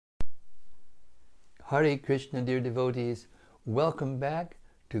Hare Krishna, dear devotees. Welcome back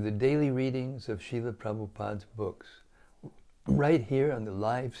to the daily readings of Srila Prabhupada's books. Right here on the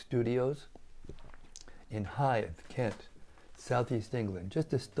live studios in Hythe, Kent, Southeast England,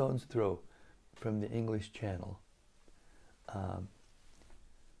 just a stone's throw from the English Channel.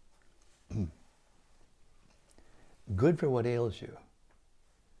 Good for what ails you.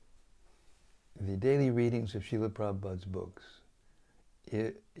 The daily readings of Srila Prabhupada's books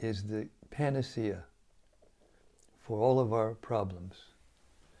is the panacea for all of our problems.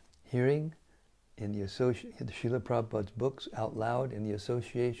 Hearing in the Srila Prabhupada's books out loud in the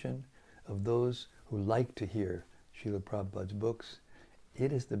association of those who like to hear Srila Prabhupada's books,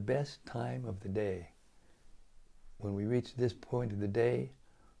 it is the best time of the day. When we reach this point of the day,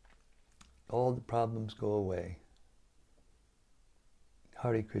 all the problems go away.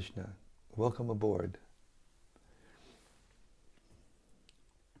 Hare Krishna. Welcome aboard.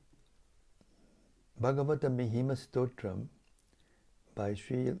 Bhagavata Mahima Stotram by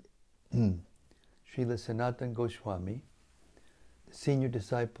Srila Sanatana Goswami, the senior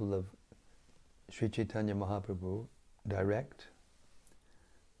disciple of Sri Chaitanya Mahaprabhu, direct,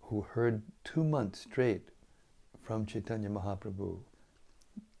 who heard 2 months straight from Chaitanya Mahaprabhu,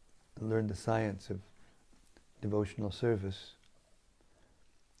 learned the science of devotional service.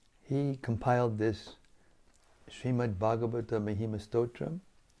 He compiled this Srimad Bhagavata Mahima Stotram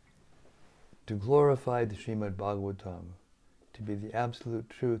to glorify the Srimad Bhagavatam, to be the absolute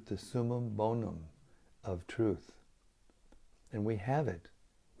truth, the summum bonum of truth. And we have it.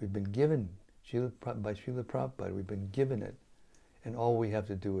 We've been given, by Srila Prabhupada, we've been given it. And all we have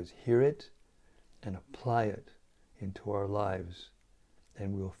to do is hear it and apply it into our lives,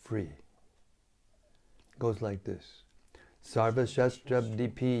 and we're free. It goes like this. Sarva Shastra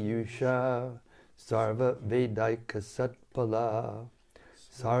Dipi Yusha Sarva Vedaika Satpala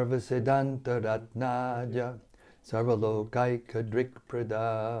Sarva Siddhanta Ratnaja Sarva Lokaika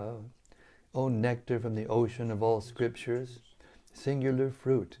Drikprada. O nectar from the ocean of all scriptures, singular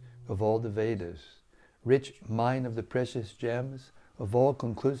fruit of all the Vedas, rich mine of the precious gems of all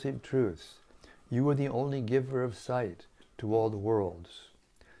conclusive truths, you are the only giver of sight to all the worlds.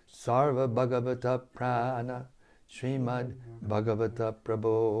 Sarva Bhagavata Prana Srimad Bhagavata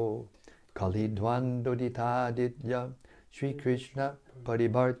Prabhu Kali Dvandoditaditya Sri Krishna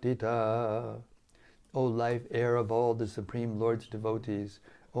Paribhartita. O life air of all the Supreme Lord's devotees,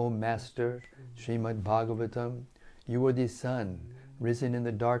 O Master Srimad Bhagavatam, you are the sun risen in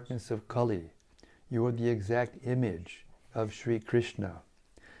the darkness of Kali. You are the exact image of Sri Krishna.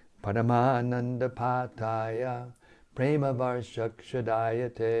 Paramananda Pataya Prema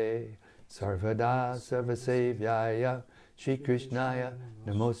Varshakshadayate Sarvada Sarvasevyaya Shri Krishnaya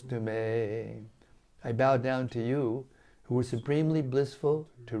Namostume. I bow down to you, who are supremely blissful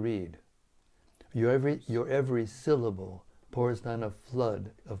to read. Your every syllable pours down a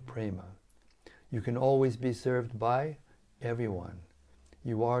flood of prema. You can always be served by everyone.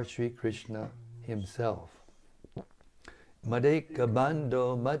 You are Sri Krishna himself. Madeka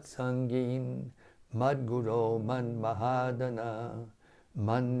Bando Matsangin Madguro Man Mahadana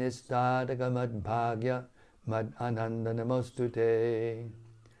Man Nistadaka Mad Bhagya Mad Ananda Namostute.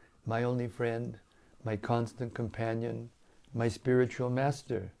 My only friend, my constant companion, my spiritual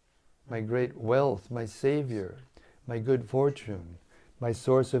master, my great wealth, my savior, my good fortune, my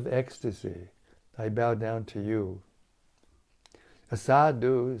source of ecstasy, I bow down to you.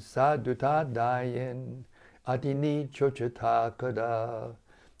 Asadu Saduta Dayin Atini Chochata Kada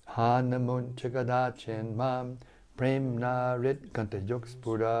Hanamun Chakadachen Mam Premna Rit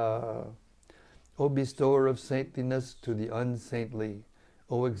Kantayokspuda. O bestower of saintliness to the unsaintly,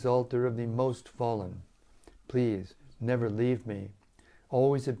 O exalter of the most fallen, please never leave me.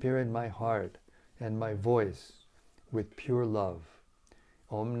 Always appear in my heart and my voice with pure love.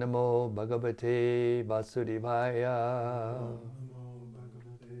 Om Namo Bhagavate Vasudevaya.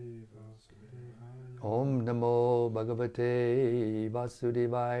 Om Namo Bhagavate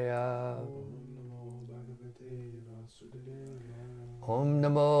Vasudevaya. Om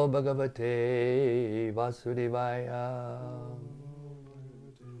Namo Bhagavate Vasudevaya.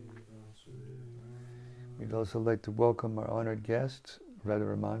 We'd also like to welcome our honored guest,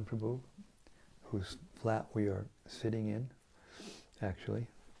 Radharaman Prabhu, whose flat we are sitting in, actually,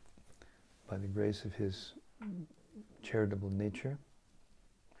 by the grace of his charitable nature.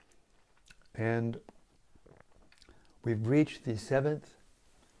 And we've reached the seventh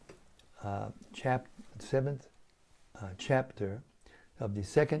chapter of the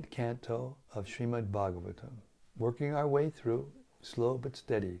second canto of Srimad Bhagavatam, working our way through, slow but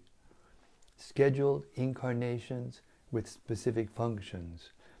steady, scheduled incarnations with specific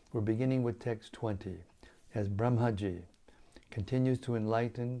functions, We're beginning with text 20, as Brahmaji continues to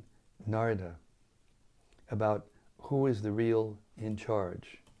enlighten Narada about who is the real in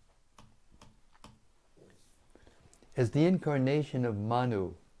charge. As the incarnation of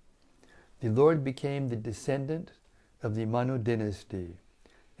Manu, the Lord became the descendant of the Manu dynasty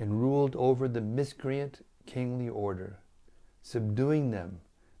and ruled over the miscreant kingly order, subduing them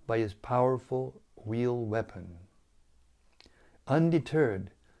by his powerful wheel weapon.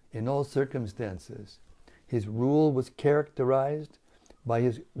 Undeterred in all circumstances, his rule was characterized by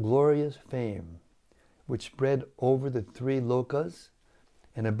his glorious fame, which spread over the three lokas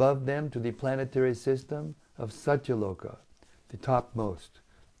and above them to the planetary system of Satyaloka, the topmost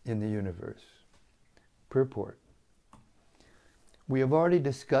in the universe. Purport. We have already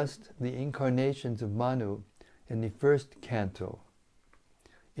discussed the incarnations of Manu in the first canto.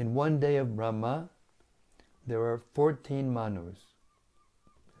 In one day of Brahma, there are 14 Manus,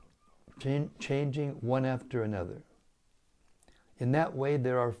 changing one after another. In that way,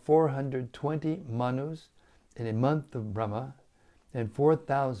 there are 420 Manus in a month of Brahma and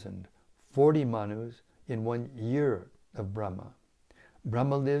 4,040 Manus in 1 year of Brahma.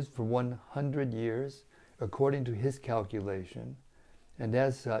 Brahma lives for 100 years according to his calculation, and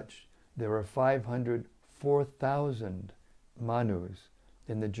as such, there are 504,000 Manus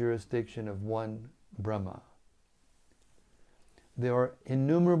in the jurisdiction of one Brahma. There are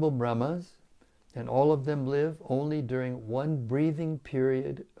innumerable Brahmas, and all of them live only during one breathing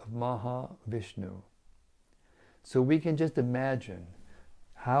period of Mahavishnu. So we can just imagine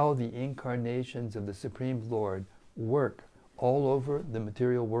how the incarnations of the Supreme Lord work all over the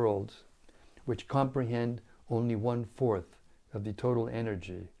material worlds, which comprehend only 1/4 of the total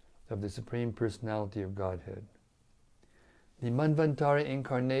energy of the Supreme Personality of Godhead. The Manvantara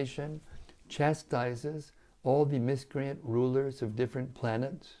incarnation chastises all the miscreant rulers of different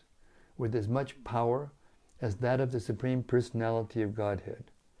planets with as much power as that of the Supreme Personality of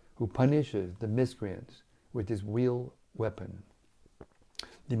Godhead, who punishes the miscreants with his wheel weapon.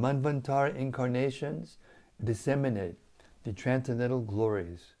 The Manvantara incarnations disseminate the transcendental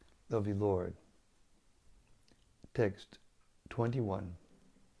glories of the Lord. Text 21.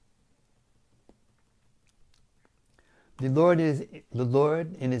 The Lord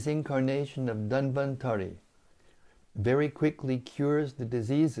in his incarnation of Dhanvantari very quickly cures the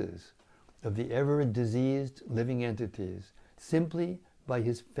diseases of the ever-diseased living entities simply by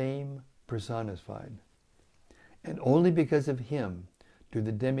his fame personified. And only because of him do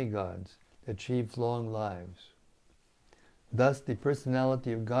the demigods achieve long lives. Thus the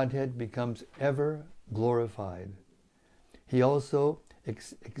personality of Godhead becomes ever glorified. He also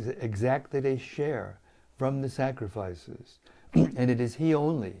exacted a share from the sacrifices, and it is he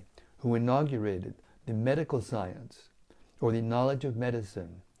only who inaugurated the medical science or the knowledge of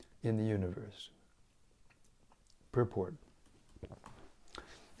medicine in the universe. Purport.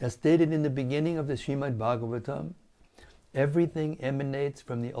 As stated in the beginning of the Srimad Bhagavatam, everything emanates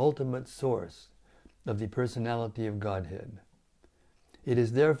from the ultimate source of the personality of Godhead. It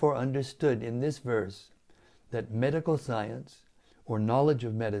is therefore understood in this verse that medical science, or knowledge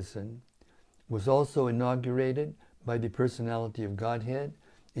of medicine, was also inaugurated by the personality of Godhead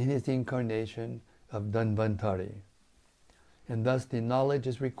in his incarnation of Dhanvantari. And thus the knowledge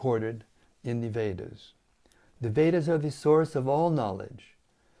is recorded in the Vedas. The Vedas are the source of all knowledge,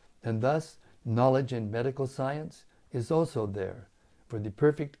 and thus knowledge in medical science is also there for the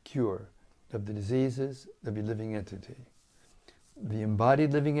perfect cure of the diseases of a living entity. The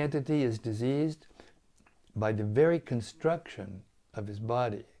embodied living entity is diseased by the very construction of his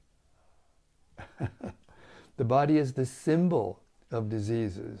body. The body is the symbol of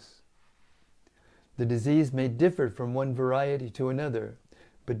diseases. The disease may differ from one variety to another,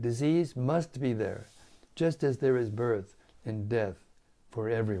 but disease must be there, just as there is birth and death for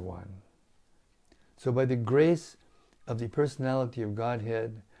everyone. So by the grace of the personality of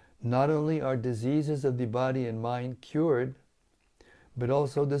Godhead, not only are diseases of the body and mind cured, but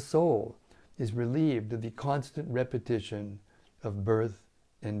also the soul is relieved of the constant repetition of birth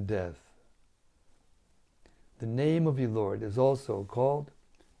and death. The name of the Lord is also called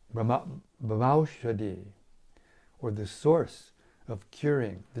Brahmaushadhi, or the source of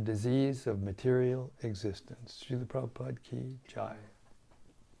curing the disease of material existence. Srila Prabhupada Ki Jai.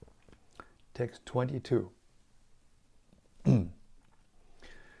 Text 22.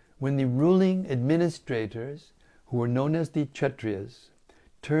 When the ruling administrators, who were known as the Kshatriyas,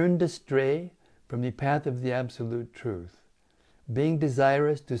 turned astray from the path of the Absolute Truth, being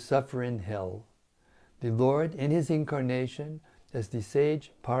desirous to suffer in hell, the Lord, in his incarnation as the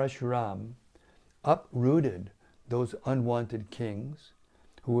sage Parashuram, uprooted those unwanted kings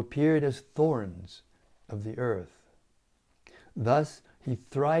who appeared as thorns of the earth. Thus he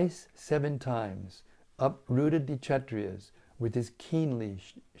thrice 7 times uprooted the Kshatriyas with his keenly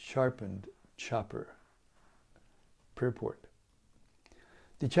sharpened chopper. Purport.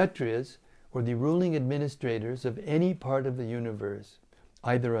 The Kshatriyas were the ruling administrators of any part of the universe,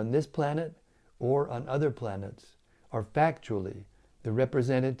 either on this planet or on other planets, are factually the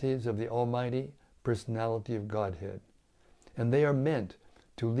representatives of the Almighty Personality of Godhead, and they are meant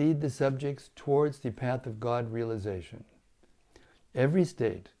to lead the subjects towards the path of God realization. Every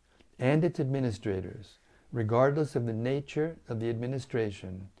state and its administrators, regardless of the nature of the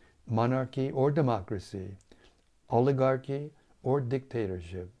administration, monarchy or democracy, oligarchy or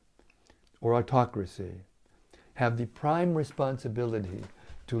dictatorship, or autocracy, have the prime responsibility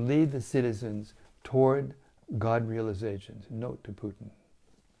to lead the citizens toward God realizations. Note to Putin.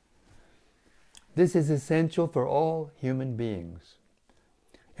 This is essential for all human beings,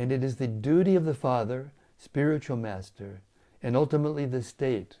 and it is the duty of the Father, spiritual master, and ultimately the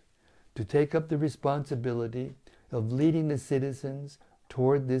state to take up the responsibility of leading the citizens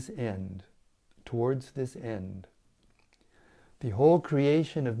toward this end, towards this end. The whole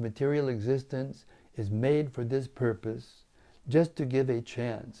creation of material existence is made for this purpose, just to give a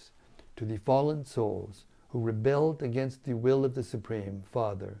chance to the fallen souls who rebelled against the will of the Supreme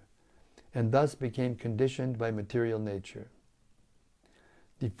Father, and thus became conditioned by material nature.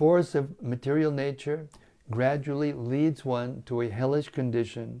 The force of material nature gradually leads one to a hellish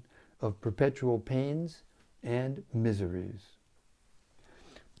condition of perpetual pains and miseries.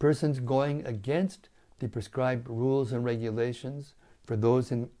 Persons going against the prescribed rules and regulations for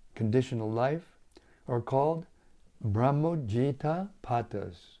those in conditional life are called Brahmojita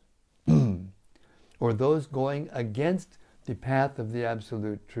Patas, or those going against the path of the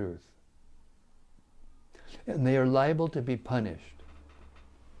Absolute Truth. And they are liable to be punished.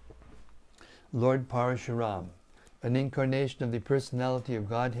 Lord Parashuram, an incarnation of the personality of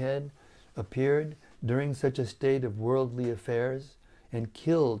Godhead, appeared during such a state of worldly affairs and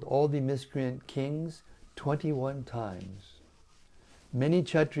killed all the miscreant kings 21 times. Many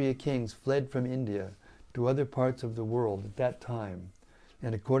Kshatriya kings fled from India to other parts of the world at that time,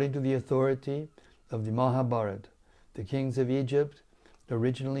 and according to the authority of the Mahabharata, the kings of Egypt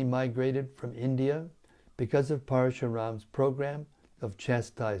originally migrated from India because of Parashuram's program of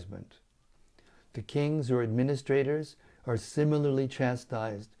chastisement. The kings or administrators are similarly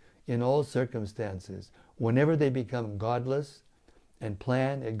chastised in all circumstances whenever they become godless and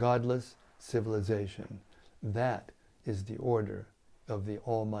plan a godless civilization. That is the order of the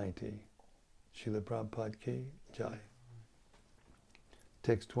Almighty. Srila Prabhupada Ki Jai.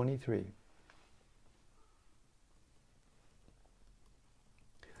 Text 23.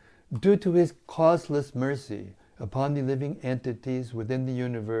 Due to his causeless mercy upon the living entities within the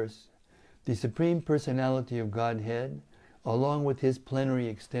universe, the Supreme Personality of Godhead, along with his plenary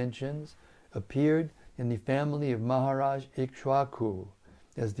extensions, appeared in the family of Maharaj Ikshwaku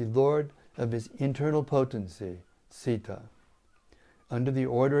as the Lord of his internal potency, Sita. Under the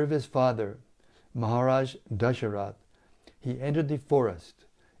order of his father, Maharaj Dasharath, he entered the forest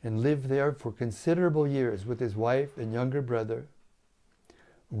and lived there for considerable years with his wife and younger brother.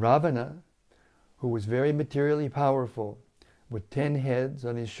 Ravana, who was very materially powerful, with 10 heads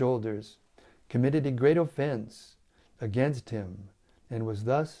on his shoulders, committed a great offense against him and was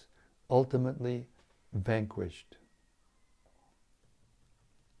thus ultimately vanquished.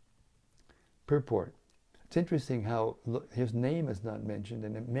 Purport. It's interesting how his name is not mentioned,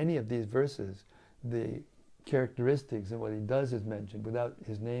 and in many of these verses, the characteristics and what he does is mentioned without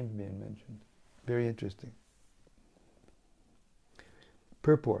his name being mentioned. Very interesting.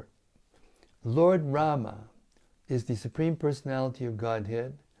 Purport. Lord Rama is the Supreme Personality of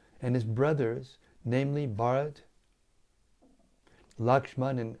Godhead, and his brothers, namely Bharat,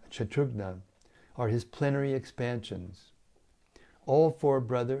 Lakshman, and Shatrughna, are his plenary expansions. All 4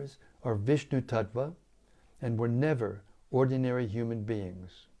 brothers are Vishnu Tattva and were never ordinary human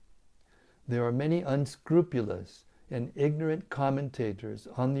beings. There are many unscrupulous and ignorant commentators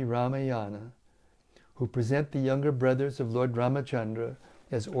on the Ramayana who present the younger brothers of Lord Ramachandra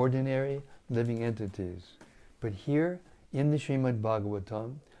as ordinary living entities. But here in the Srimad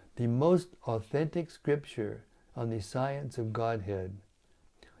Bhagavatam, the most authentic scripture on the science of Godhead,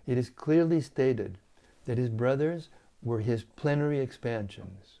 it is clearly stated that his brothers were his plenary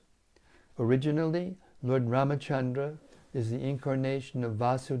expansions. Originally, Lord Ramachandra is the incarnation of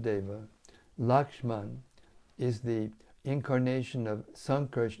Vasudeva, Lakshman is the incarnation of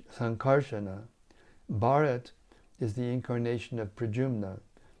Sankarshana, Bharat is the incarnation of Pradyumna,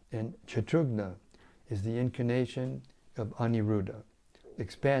 and Shatrughna is the incarnation of Aniruddha.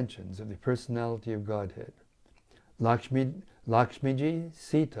 expansions of the personality of Godhead. Lakshmiji,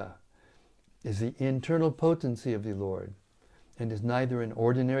 Sita, is the internal potency of the Lord, and is neither an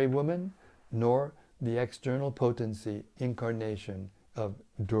ordinary woman nor the external potency incarnation of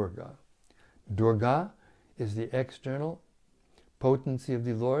Durga. Durga is the external potency of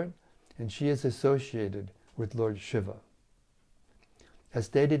the Lord, and she is associated with Lord Shiva. As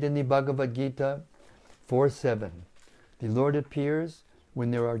stated in the Bhagavad Gita 4:7, the Lord appears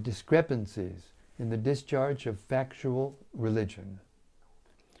when there are discrepancies in the discharge of factual religion.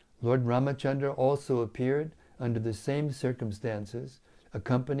 Lord Ramachandra also appeared under the same circumstances,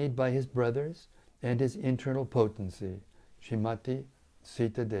 accompanied by his brothers and his internal potency, Srimati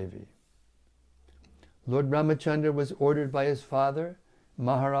Sita Devi. Lord Ramachandra was ordered by his father,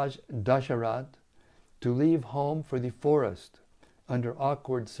 Maharaj Dasharat, to leave home for the forest under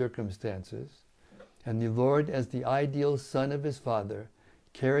awkward circumstances, and the Lord, as the ideal son of his father,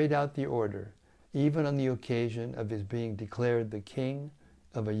 carried out the order, even on the occasion of his being declared the king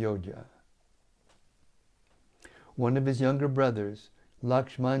of Ayodhya. One of his younger brothers,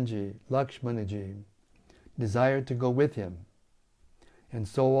 Lakshmanaji, desired to go with him, and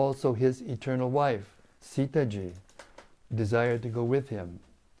so also his eternal wife, Sitaji, desired to go with him.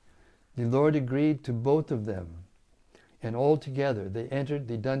 The Lord agreed to both of them, and all together they entered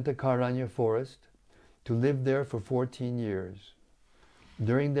the Dantakaranya forest to live there for 14 years.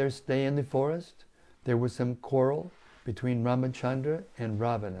 During their stay in the forest, there was some quarrel between Ramachandra and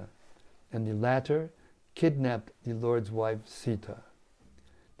Ravana, and the latter kidnapped the Lord's wife Sita.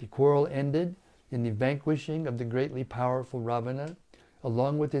 The quarrel ended in the vanquishing of the greatly powerful Ravana,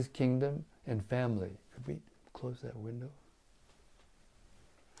 along with his kingdom and family. Could we close that window?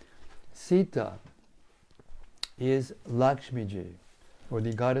 Sita is Lakshmiji, or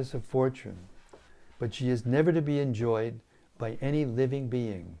the goddess of fortune, but she is never to be enjoyed by any living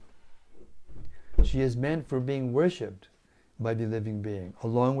being. She is meant for being worshipped by the living being,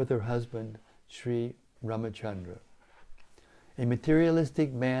 along with her husband, Sri Ramachandra. A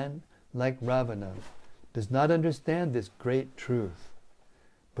materialistic man like Ravana does not understand this great truth,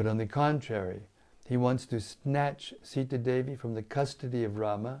 but on the contrary, he wants to snatch Sita Devi from the custody of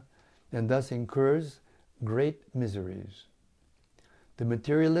Rama and thus incurs great miseries. The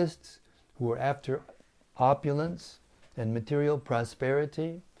materialists who are after opulence and material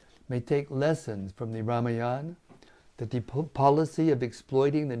prosperity may take lessons from the Ramayana that the policy of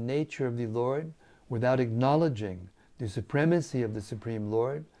exploiting the nature of the Lord without acknowledging the supremacy of the Supreme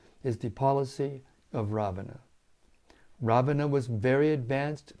Lord is the policy of Ravana. Ravana was very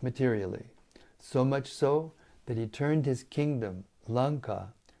advanced materially, so much so that he turned his kingdom,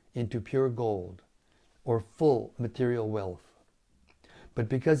 Lanka, into pure gold, or full material wealth. But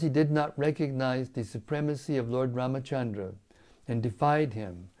because he did not recognize the supremacy of Lord Ramachandra and defied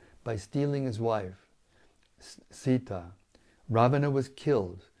him by stealing his wife, Sita, Ravana was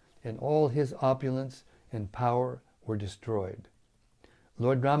killed and all his opulence and power were destroyed.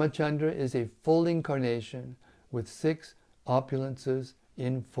 Lord Ramachandra is a full incarnation with 6 opulences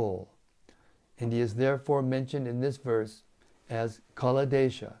in full, and he is therefore mentioned in this verse as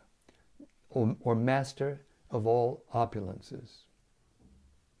Kaladesha, or master of all opulences.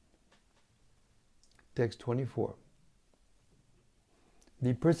 Text 24.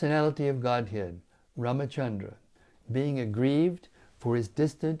 The personality of Godhead, Ramachandra, being aggrieved for his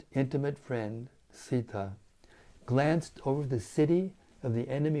distant, intimate friend, Sita, glanced over the city of the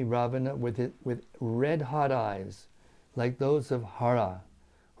enemy Ravana with red-hot eyes, like those of Hara,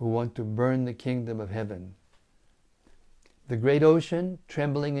 who want to burn the kingdom of heaven. The great ocean,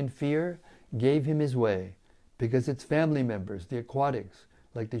 trembling in fear, gave him his way, because its family members, the aquatics,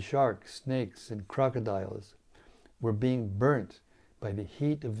 like the sharks, snakes, and crocodiles, were being burnt by the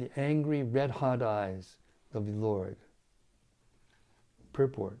heat of the angry red-hot eyes of the Lord.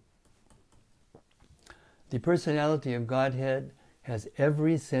 Purport. The personality of Godhead has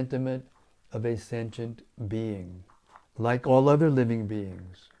every sentiment of a sentient being, like all other living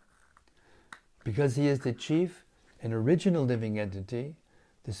beings. Because he is the chief and original living entity,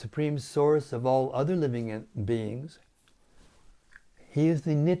 the supreme source of all other living beings, he is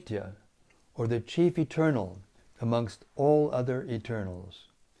the Nitya, or the chief eternal amongst all other eternals.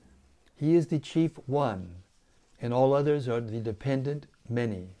 He is the chief one, and all others are the dependent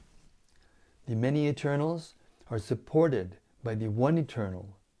many. The many eternals are supported by the one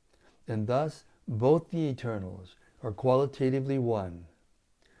eternal, and thus both the eternals are qualitatively one.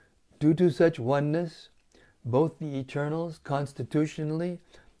 Due to such oneness, both the eternals constitutionally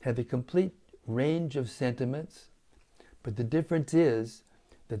have a complete range of sentiments, but the difference is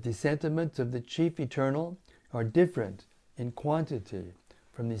that the sentiments of the chief eternal are different in quantity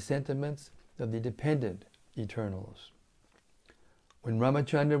from the sentiments of the dependent eternals. When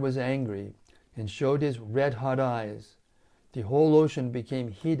Ramachandra was angry and showed his red-hot eyes, the whole ocean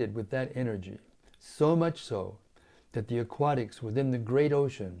became heated with that energy, so much so that the aquatics within the great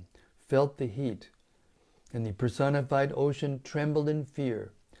ocean felt the heat, and the personified ocean trembled in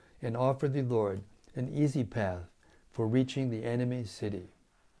fear and offered the Lord an easy path for reaching the enemy's city.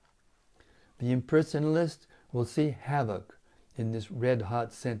 The impersonalists will see havoc in this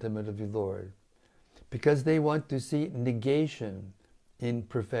red-hot sentiment of the Lord, because they want to see negation in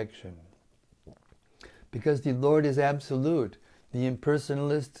perfection. Because the Lord is absolute, the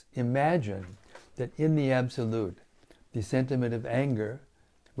impersonalists imagine that in the absolute, the sentiment of anger,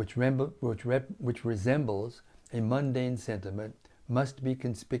 which resembles a mundane sentiment, must be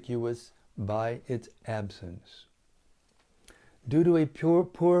conspicuous by its absence. Due to a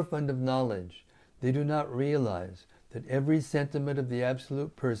poor fund of knowledge, they do not realize that every sentiment of the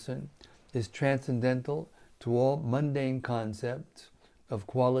absolute person is transcendental to all mundane concepts of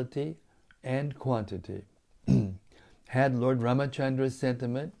quality and quantity. Had Lord Ramachandra's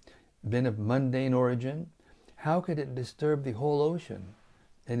sentiment been of mundane origin, how could it disturb the whole ocean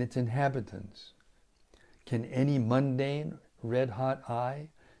and its inhabitants? Can any mundane, red-hot eye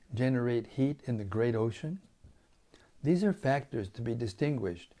generate heat in the great ocean? These are factors to be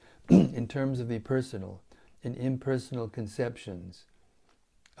distinguished in terms of the personal and impersonal conceptions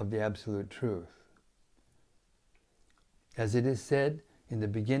of the absolute truth. As it is said in the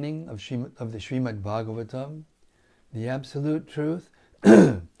beginning of the Srimad Bhagavatam, the absolute truth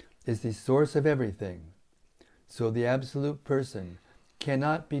is the source of everything. So the absolute person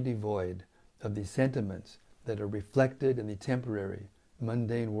cannot be devoid of the sentiments that are reflected in the temporary,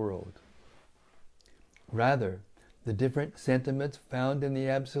 mundane world. Rather, the different sentiments found in the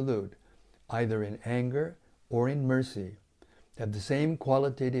absolute, either in anger or in mercy, have the same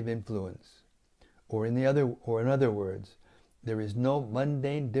qualitative influence. Or in other words, there is no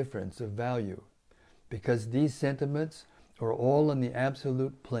mundane difference of value, because these sentiments are all on the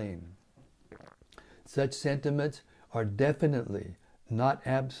absolute plane. Such sentiments are definitely not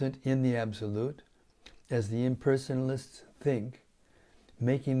absent in the absolute, as the impersonalists think,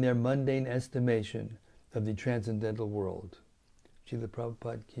 making their mundane estimation of the transcendental world. Srila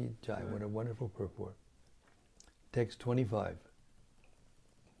Prabhupada Ki Jai. What a wonderful purport. Text 25.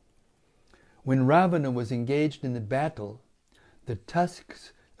 When Ravana was engaged in the battle, the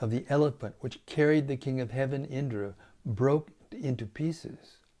tusks of the elephant which carried the king of heaven, Indra, broke into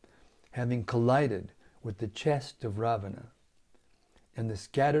pieces, having collided with the chest of Ravana, and the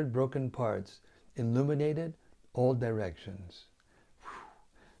scattered broken parts illuminated all directions.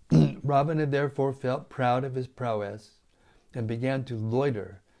 Ravana therefore felt proud of his prowess and began to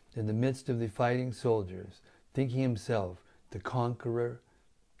loiter in the midst of the fighting soldiers, thinking himself the conqueror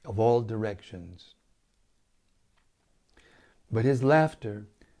of all directions. But his laughter,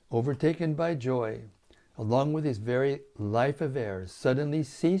 overtaken by joy, along with his very life of air, suddenly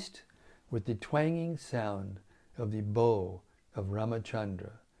ceased with the twanging sound of the bow of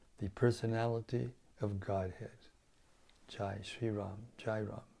Ramachandra, the personality of Godhead. Jai Sri Ram, Jai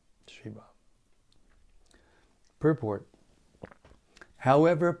Ram, Sri Ram. Purport.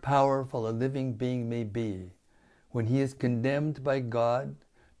 However powerful a living being may be, when he is condemned by God,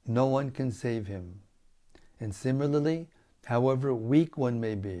 no one can save him. And similarly, however weak one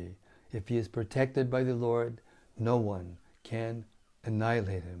may be, if he is protected by the Lord, no one can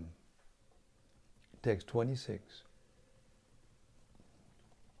annihilate him. Text 26.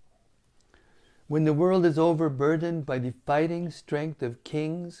 When the world is overburdened by the fighting strength of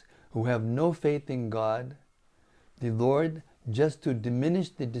kings who have no faith in God, the Lord, just to diminish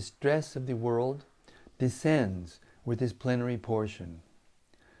the distress of the world, descends with his plenary portion.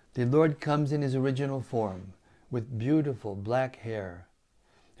 The Lord comes in his original form, with beautiful black hair,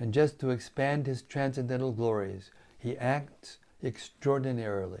 and just to expand his transcendental glories, he acts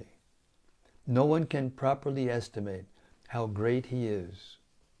extraordinarily. No one can properly estimate how great he is.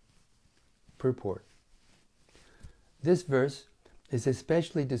 Purport. This verse is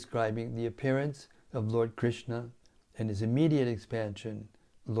especially describing the appearance of Lord Krishna and his immediate expansion,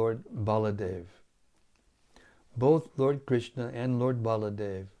 Lord Baladev. Both Lord Krishna and Lord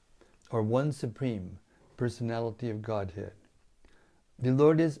Baladev are one supreme personality of Godhead. The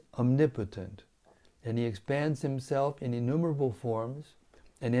Lord is omnipotent, and he expands himself in innumerable forms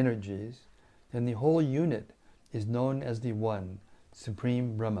and energies, and the whole unit is known as the One,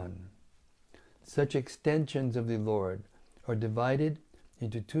 Supreme Brahman. Such extensions of the Lord are divided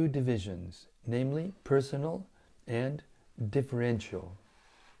into two divisions, namely personal and differential.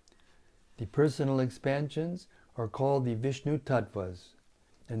 The personal expansions are called the Vishnu Tattvas,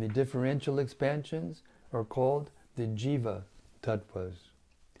 and the differential expansions are called the Jiva Tattvas.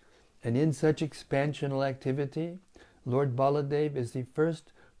 And in such expansional activity, Lord Baladev is the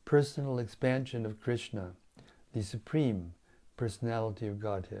first personal expansion of Krishna, the Supreme Personality of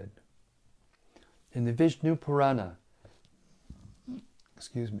Godhead. In the Vishnu Purana,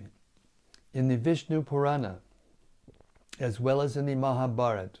 as well as in the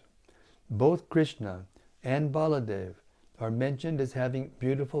Mahabharata, both Krishna and Baladev are mentioned as having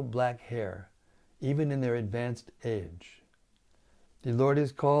beautiful black hair, even in their advanced age. The Lord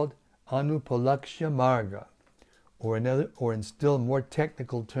is called Anupalakshya Marga, or in still more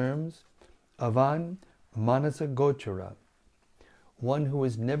technical terms, Avan Manasa Gochara, one who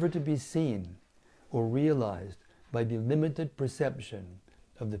is never to be seen or realized by the limited perception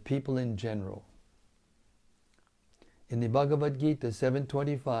of the people in general. In the Bhagavad Gita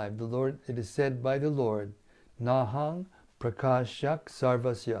 7.25, it is said by the Lord, Nahang prakashyak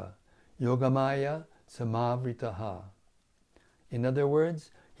sarvasya yogamaya samavritaha. In other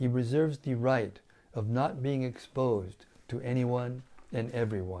words, he reserves the right of not being exposed to anyone and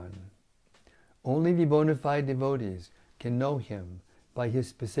everyone. Only the bona fide devotees can know him by his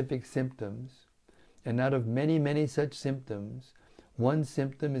specific symptoms, and out of many, many such symptoms, one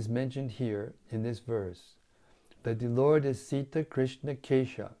symptom is mentioned here in this verse, that the Lord is Sita Krishna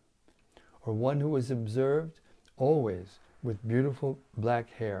Kesha, or one who is observed always with beautiful black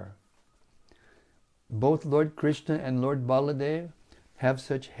hair. Both Lord Krishna and Lord Baladev have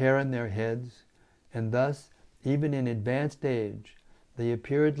such hair on their heads, and thus, even in advanced age, they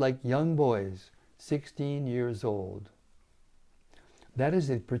appeared like young boys, 16 years old. That is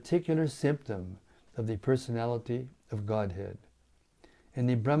a particular symptom of the personality of Godhead. In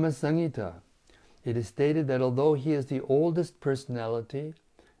the Brahma Samhita, it is stated that although he is the oldest personality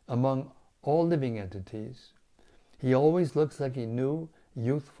among all living entities, he always looks like a new,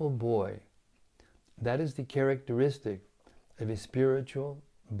 youthful boy. That is the characteristic of a spiritual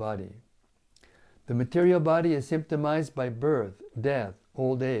body. The material body is symptomized by birth, death,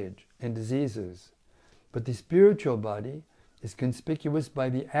 old age, and diseases, but the spiritual body is conspicuous by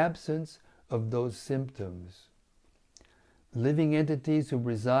the absence of those symptoms. Living entities who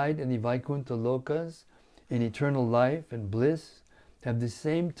reside in the Vaikuntha Lokas, in eternal life and bliss, have the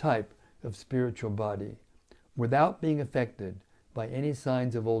same type of spiritual body, without being affected by any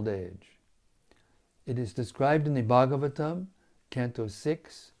signs of old age. It is described in the Bhagavatam, Canto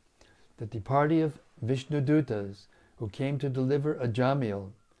 6, that the party of Vishnudutas who came to deliver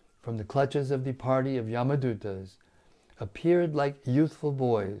Ajamil from the clutches of the party of Yamadutas appeared like youthful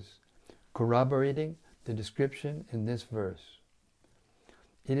boys, corroborating the description in this verse.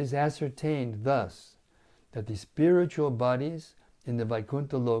 It is ascertained thus that the spiritual bodies in the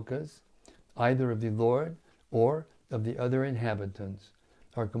Vaikuntha Lokas, either of the Lord or of the other inhabitants,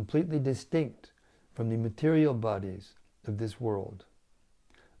 are completely distinct from the material bodies of this world.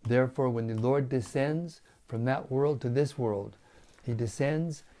 Therefore, when the Lord descends from that world to this world, he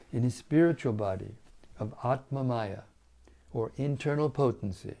descends in his spiritual body of Atma Maya, or internal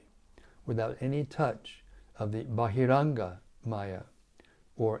potency, without any touch of the Bahiranga Maya,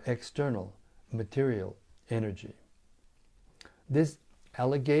 or external material energy. The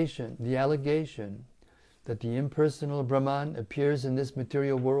allegation that the impersonal Brahman appears in this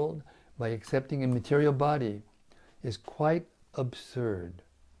material world by accepting a material body is quite absurd.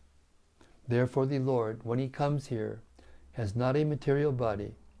 Therefore the Lord, when he comes here, has not a material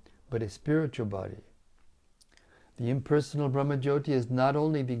body, but a spiritual body. The impersonal Brahmajyoti is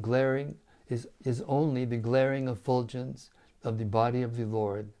only the glaring effulgence of the body of the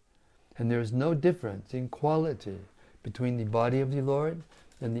Lord, and there is no difference in quality between the body of the Lord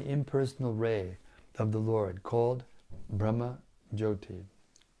and the impersonal ray of the Lord, called Brahma Jyoti.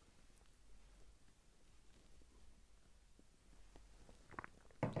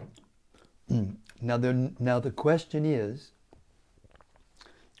 Now the question is,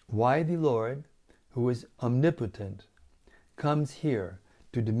 why the Lord, who is omnipotent, comes here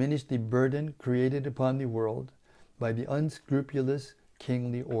to diminish the burden created upon the world by the unscrupulous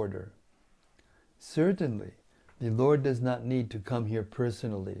kingly order? Certainly, the Lord does not need to come here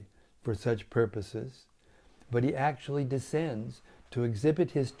personally for such purposes, but he actually descends to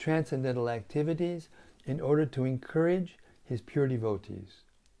exhibit his transcendental activities in order to encourage his pure devotees,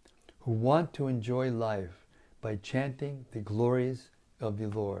 who want to enjoy life by chanting the glories of the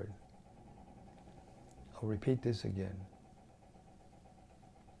Lord. I'll repeat this again.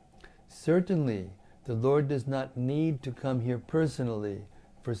 Certainly, the Lord does not need to come here personally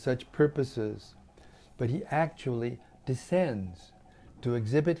for such purposes, but he actually descends to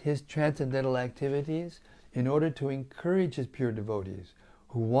exhibit his transcendental activities in order to encourage his pure devotees,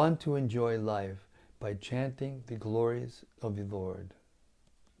 who want to enjoy life by chanting the glories of the Lord.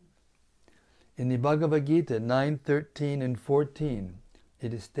 In the Bhagavad Gita 9:13 and 14,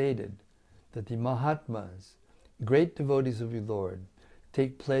 it is stated that the Mahatmas, great devotees of the Lord,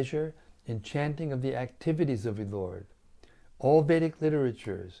 take pleasure in chanting of the activities of the Lord. All Vedic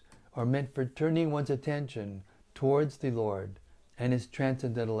literatures are meant for turning one's attention towards the Lord and His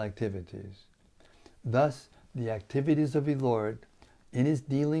transcendental activities. Thus, the activities of the Lord in His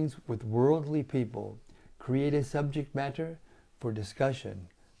dealings with worldly people create a subject matter for discussion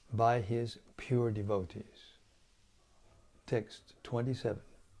by His pure devotees. Text 27.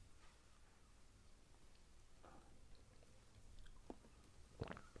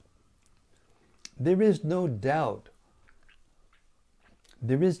 There is no doubt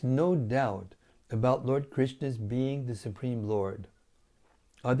about Lord Krishna's being the Supreme Lord.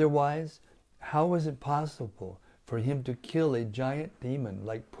 Otherwise, how was it possible for him to kill a giant demon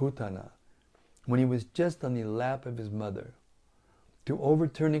like Putana when he was just on the lap of his mother? To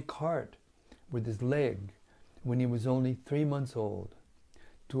overturn a cart with his leg when he was only 3 months old?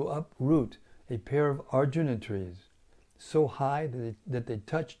 To uproot a pair of Arjuna trees so high that they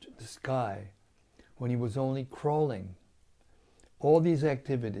touched the sky when he was only crawling? All these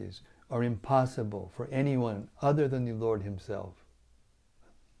activities are impossible for anyone other than the Lord Himself.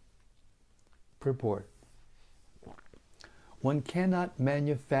 Purport. One cannot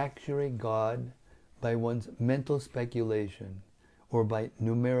manufacture a God by one's mental speculation or by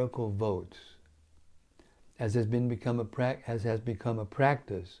numerical votes, as has become a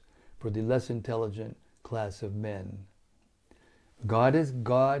practice for the less intelligent class of men. God is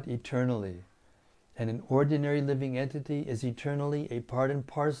God eternally, and an ordinary living entity is eternally a part and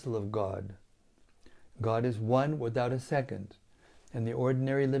parcel of God. God is one without a second, and the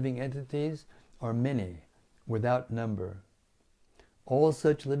ordinary living entities are many, without number. All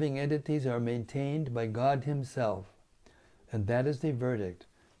such living entities are maintained by God Himself, and that is the verdict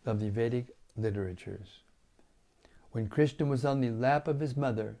of the Vedic literatures. When Krishna was on the lap of his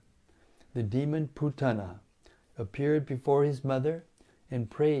mother, the demon Putana appeared before his mother and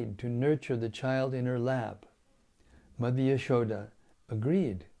prayed to nurture the child in her lap. Mother Yashoda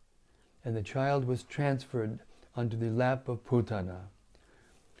agreed, and the child was transferred onto the lap of Putana,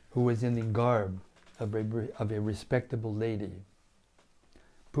 who was in the garb of a respectable lady.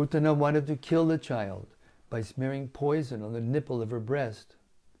 Putana wanted to kill the child by smearing poison on the nipple of her breast.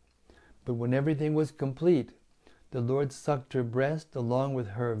 But when everything was complete, the Lord sucked her breast along with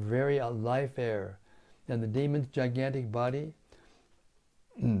her very life air, and the demon's gigantic body,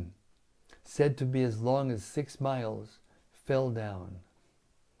 said to be as long as 6 miles, fell down.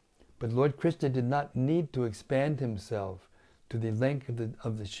 But Lord Krishna did not need to expand himself to the length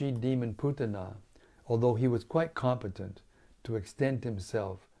of the she-demon Putana, although he was quite competent to extend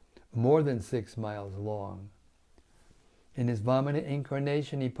himself more than 6 miles long. In his Vamana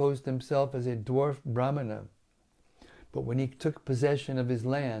incarnation, he posed himself as a dwarf Brahmana. But when he took possession of his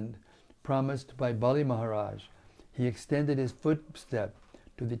land, promised by Bali Maharaj, he extended his footstep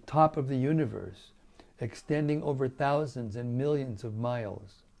to the top of the universe, extending over thousands and millions of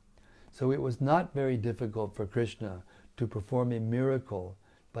miles. So it was not very difficult for Krishna to perform a miracle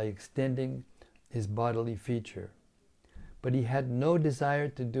by extending his bodily feature. But he had no desire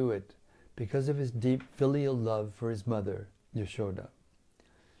to do it because of his deep filial love for his mother, Yashoda.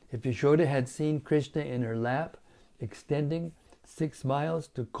 If Yashoda had seen Krishna in her lap, extending 6 miles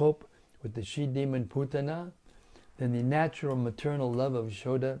to cope with the she-demon Putana, then the natural maternal love of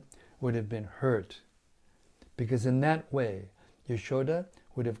Yashoda would have been hurt. Because in that way, Yashoda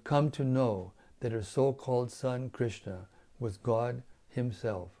would have come to know that her so-called son Krishna was God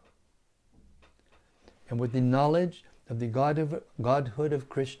Himself. And with the knowledge of the godhood of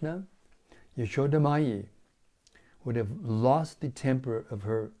Krishna, Yashoda Mayi would have lost the temper of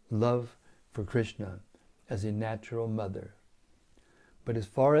her love for Krishna as a natural mother. But as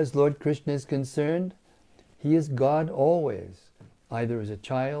far as Lord Krishna is concerned, He is God always, either as a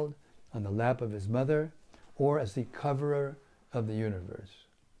child on the lap of his mother or as the coverer of the universe,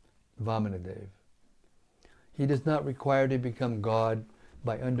 Vamanadev. He does not require to become God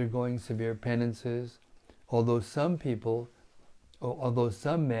by undergoing severe penances, although some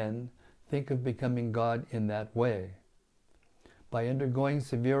men think of becoming God in that way. By undergoing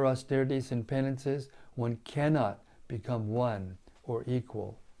severe austerities and penances, one cannot become one or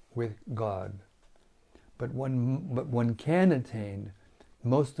equal with God. But one can attain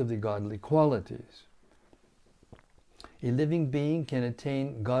most of the godly qualities. A living being can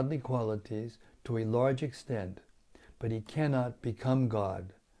attain godly qualities to a large extent, but he cannot become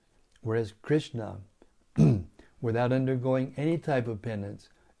God, whereas Krishna, without undergoing any type of penance,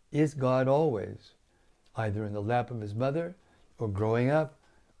 is God always, either in the lap of his mother, or growing up,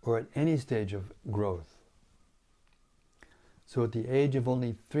 or at any stage of growth. So at the age of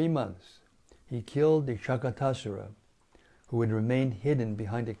only 3 months, he killed the Shakatasura, who had remained hidden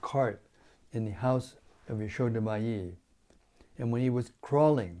behind a cart in the house of Yashodamayi. And when he was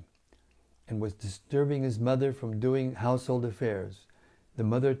crawling and was disturbing his mother from doing household affairs, the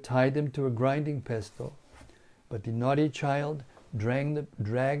mother tied him to a grinding pestle, but the naughty child dragged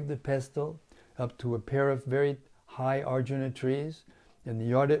the pestle up to a pair of very high Arjuna trees in the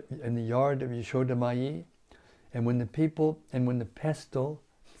yard of Yashodamayi, and when the pestle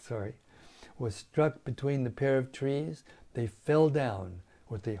was struck between the pair of trees, they fell down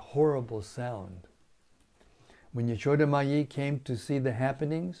with a horrible sound. When Yashodamayi came to see the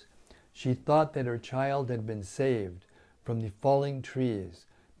happenings, she thought that her child had been saved from the falling trees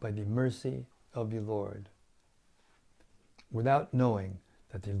by the mercy of the Lord, without knowing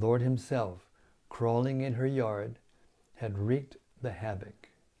that the Lord himself, crawling in her yard, had wreaked the havoc.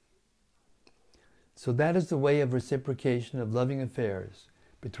 So that is the way of reciprocation of loving affairs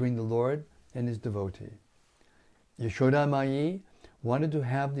between the Lord and his devotee. Yashodamayi wanted to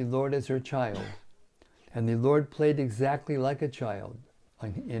have the Lord as her child, and the Lord played exactly like a child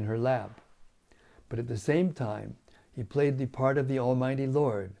in her lap. But at the same time, he played the part of the Almighty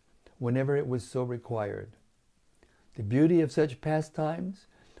Lord whenever it was so required. The beauty of such pastimes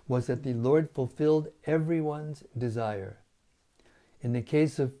was that the Lord fulfilled everyone's desire. In the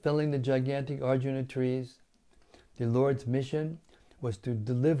case of felling the gigantic Arjuna trees, the Lord's mission was to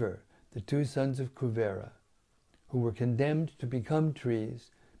deliver the 2 sons of Kuvera, who were condemned to become trees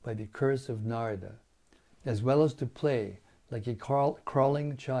by the curse of Narada, as well as to play like a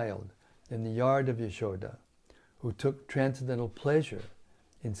crawling child in the yard of Yashoda, who took transcendental pleasure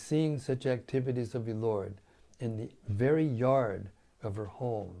in seeing such activities of the Lord in the very yard of her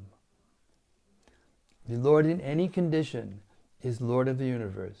home. The Lord in any condition is Lord of the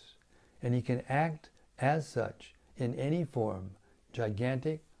universe, and he can act as such in any form,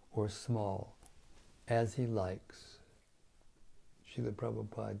 gigantic or small, as he likes. Srila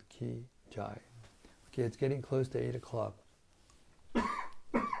Prabhupada Ki Jai. Okay, it's getting close to 8 o'clock.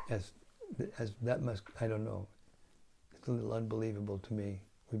 As that must, I don't know, it's a little unbelievable to me.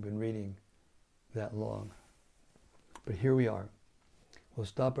 We've been reading that long. But here we are. We'll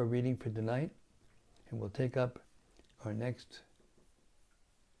stop our reading for tonight, and we'll take up our next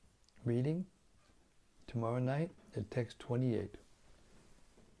reading tomorrow night at text 28.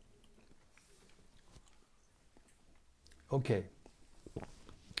 Okay.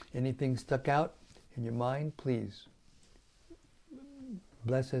 Anything stuck out in your mind, please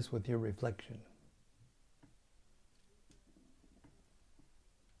bless us with your reflection.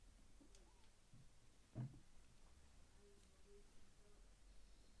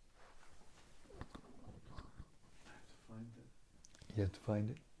 You have to find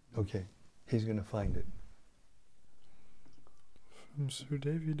it? Okay. He's going to find it. From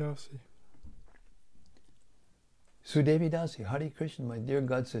Sudevi Dasi. Sudevi Dasi, Hare Krishna, my dear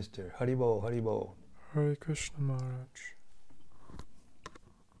god sister. Haribo, Haribo. Hare Krishna Maharaj.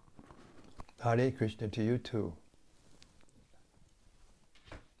 Hare Krishna to you too.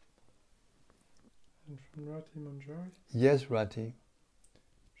 And from Rati Manjari. Yes, Rati.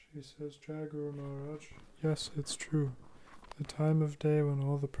 She says, Jai Guru Maharaj. Yes, it's true. The time of day when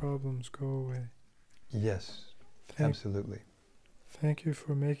all the problems go away. Yes, absolutely. Thank you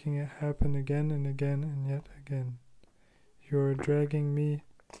for making it happen again and again and yet again. You are dragging me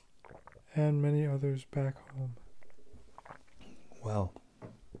and many others back home. Wow.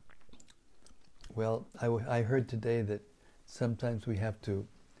 Well, I heard today that sometimes we have to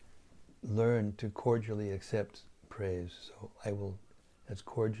learn to cordially accept praise. So I will, as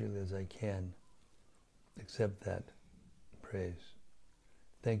cordially as I can, accept that praise.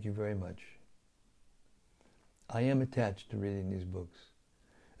 Thank you very much. I am attached to reading these books.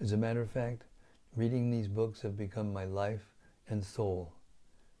 As a matter of fact, reading these books have become my life and soul.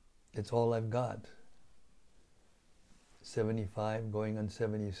 It's all I've got. 75, going on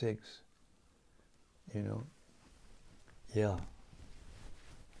 76. You know? Yeah.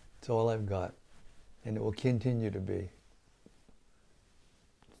 It's all I've got. And it will continue to be.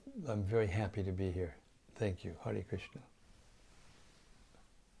 I'm very happy to be here. Thank you. Hare Krishna.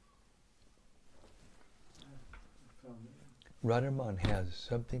 Radharman has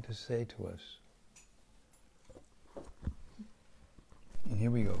something to say to us. And here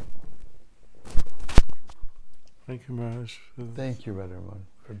we go. Thank you, Maharaj. Thank you, Radharman,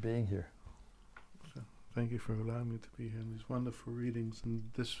 for being here. Thank you for allowing me to be here in these wonderful readings. And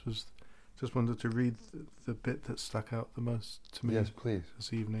this was Just wanted to read the bit that stuck out the most to me. Yes, please.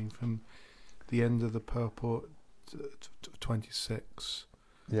 This evening from the end of the purport 26.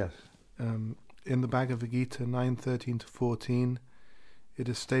 Yes. In the Bhagavad Gita 9:13 to 14, it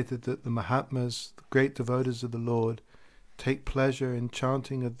is stated that the Mahatmas, the great devotees of the Lord, take pleasure in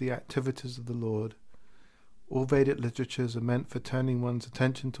chanting of the activities of the Lord. All Vedic literatures are meant for turning one's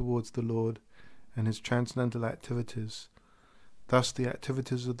attention towards the Lord and his transcendental activities. Thus, the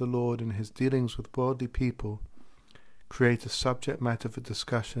activities of the Lord and his dealings with worldly people create a subject matter for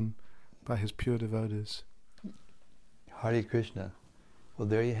discussion by his pure devotees. Hare Krishna. Well,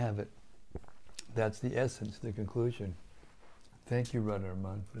 there you have it. That's the essence, the conclusion. Thank you,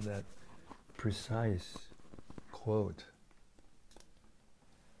 Radharman, for that precise quote.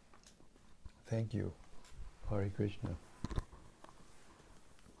 Thank you. Hare Krishna.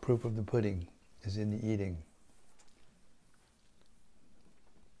 Proof of the pudding is in the eating.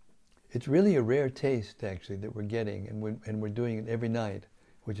 It's really a rare taste, actually, that we're getting, and we're doing it every night,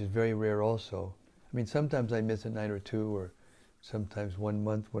 which is very rare also. I mean, sometimes I miss a night or two, or sometimes 1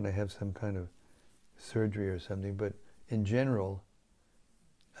 month when I have some kind of surgery or something, but in general,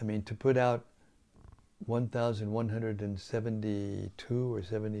 I mean, to put out 1,172 or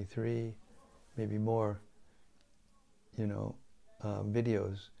 73, maybe more,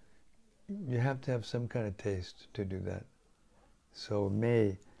 videos, you have to have some kind of taste to do that. So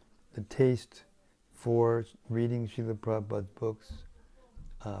may the taste for reading Srila Prabhupada's books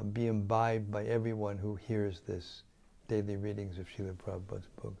be imbibed by everyone who hears this daily readings of Srila Prabhupada's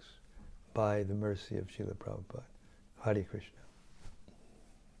books, by the mercy of Srila Prabhupada. Hare Krishna.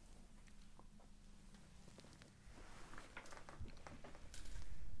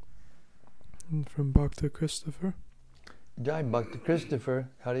 And from Bhakta Christopher. Jai Bhakta Christopher.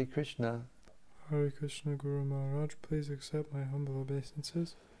 Hare Krishna. Hare Krishna Guru Maharaj, please accept my humble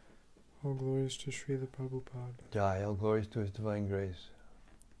obeisances. All glories to Srila Prabhupada. Jai, all glories to his divine grace.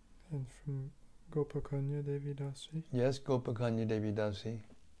 And from Gopakanya Devi Dasi. Yes, Gopakanya Devi Dasi.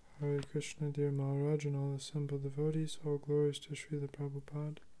 Hare Krishna, dear Maharaj, and all assembled devotees, all glories to Srila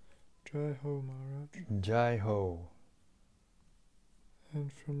Prabhupada. Jai Ho, Maharaj. Jai Ho.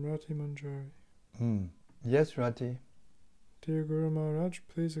 And from Rati Manjari. Yes, Rati. Dear Guru Maharaj,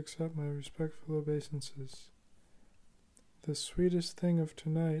 please accept my respectful obeisances. The sweetest thing of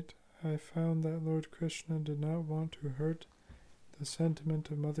tonight, I found that Lord Krishna did not want to hurt the sentiment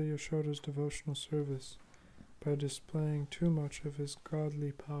of Mother Yashoda's devotional service by displaying too much of his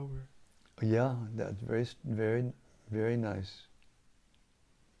godly power. Yeah, that's very, very, very nice.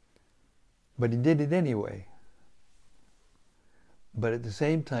 But he did it anyway. But at the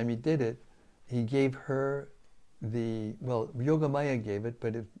same time he did it, he gave her Yogamaya gave it,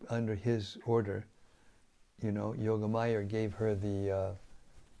 but under his order. Yogamaya gave her the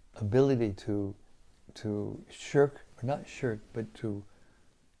ability to shirk, or not shirk, but to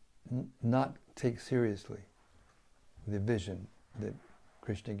not take seriously the vision that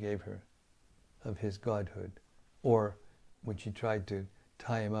Krishna gave her of his godhood. Or when she tried to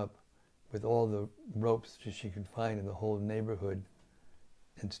tie him up with all the ropes that she could find in the whole neighborhood,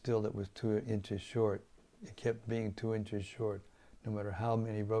 and still it was 2 inches short. It kept being 2 inches short, no matter how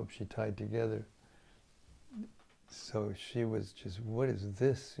many ropes she tied together. So she was just, what is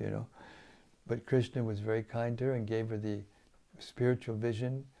this, But Krishna was very kind to her and gave her the spiritual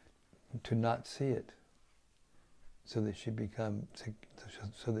vision to not see it, so that she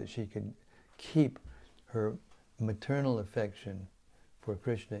could keep her maternal affection for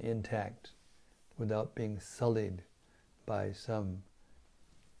Krishna intact without being sullied by some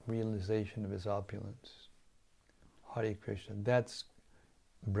realization of his opulence. Hare Krishna. That's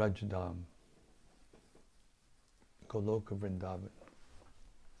Brajdham, Goloka Vrindavan.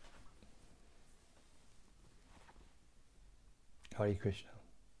 Hare Krishna.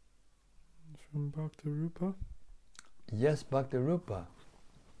 From Bhakta Rupa. Yes, Bhakta Rupa.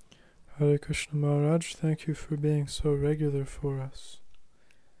 Hare Krishna Maharaj, thank you for being so regular for us.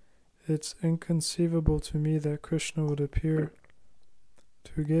 It's inconceivable to me that Krishna would appear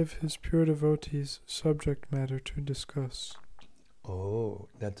to give his pure devotees subject matter to discuss. Oh,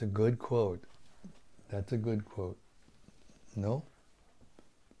 that's a good quote. That's a good quote. No?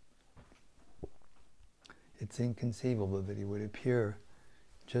 It's inconceivable that he would appear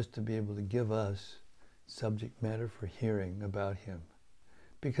just to be able to give us subject matter for hearing about him.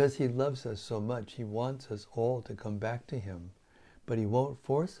 Because he loves us so much, he wants us all to come back to him. But he won't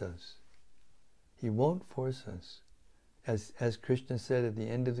force us. He won't force us. As Krishna said at the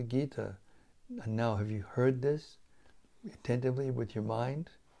end of the Gita, and now have you heard this attentively with your mind?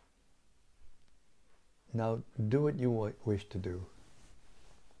 Now do what you wish to do.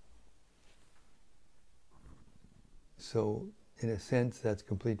 So, in a sense, that's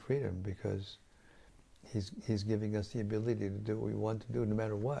complete freedom, because He's giving us the ability to do what we want to do, no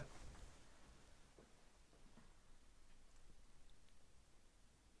matter what.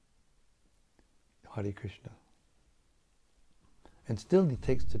 Hare Krishna. And still He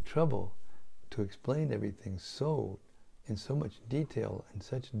takes the trouble to explain everything in so much detail and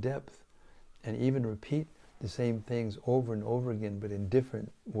such depth, and even repeat the same things over and over again, but in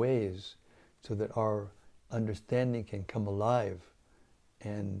different ways, so that our understanding can come alive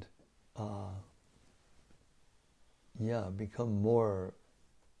and become more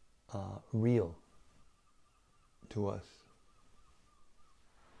real to us.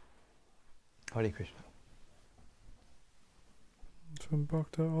 Hare Krishna. From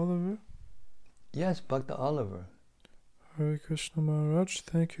Bhakta Oliver. Yes, Bhakta Oliver. Hare Krishna Maharaj,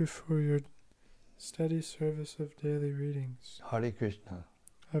 thank you for your steady service of daily readings. Hare Krishna.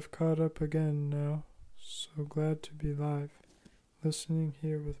 I've caught up again now, so glad to be live, listening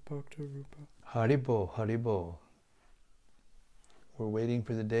here with Bhakta Rupa. Haribo, Haribo. We're waiting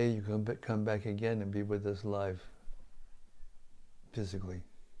for the day you come back again and be with us live, physically.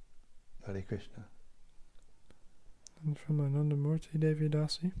 Hare Krishna. And from Anandamurti Devi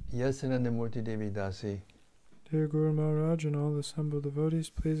Dasi. Yes, Anandamurti Devi Dasi. Dear Guru Maharaj and all assembled devotees,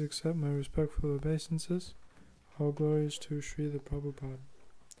 please accept my respectful obeisances. All glories to Srila Prabhupada.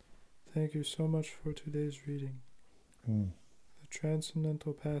 Thank you so much for today's reading. The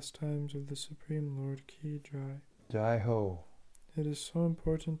transcendental pastimes of the Supreme Lord Ki Jai. Jai Ho. It is so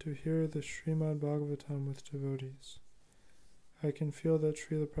important to hear the Srimad Bhagavatam with devotees. I can feel that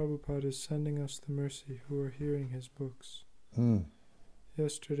Srila Prabhupada is sending us the mercy who are hearing his books.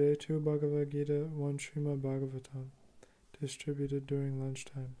 Yesterday, 2 Bhagavad Gita, 1 Srimad Bhagavatam, distributed during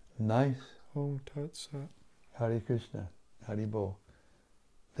lunchtime. Nice. Om Tat Sat. Hare Krishna. Haribo.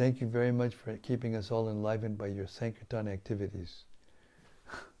 Thank you very much for keeping us all enlivened by your Sankirtan activities.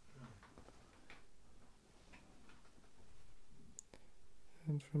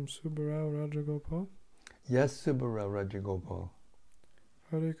 And from Subbarao Rajagopal. Yes, Subbarao Rajagopal.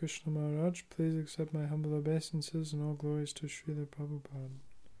 Hare Krishna Maharaj, please accept my humble obeisances and all glories to Srila Prabhupada.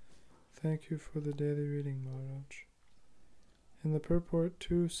 Thank you for the daily reading, Maharaj. In the purport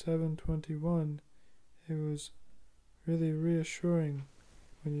 2.7.21, it was really reassuring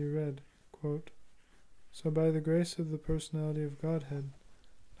when you read, quote, "So by the grace of the personality of Godhead,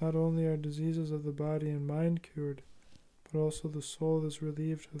 not only are diseases of the body and mind cured, but also the soul is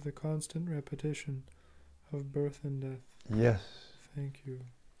relieved of the constant repetition of birth and death." Yes. Thank you.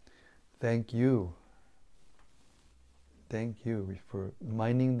 Thank you. Thank you for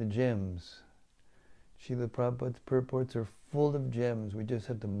mining the gems. Srila Prabhupada's purports are full of gems. We just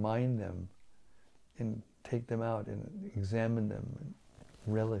have to mine them and take them out and examine them and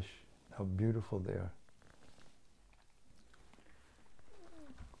relish how beautiful they are.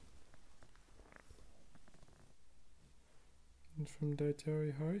 And from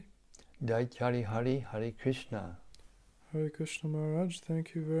Daityari Hari. Daityari Hari, Hare Krishna. Hare Krishna Maharaj,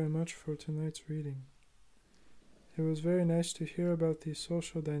 thank you very much for tonight's reading. It was very nice to hear about the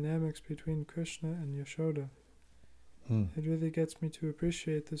social dynamics between Krishna and Yashoda. It really gets me to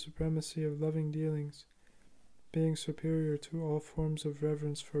appreciate the supremacy of loving dealings, being superior to all forms of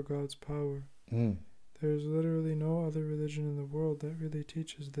reverence for God's power. There is literally no other religion in the world that really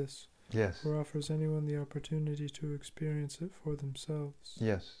teaches this, Yes. or offers anyone the opportunity to experience it for themselves.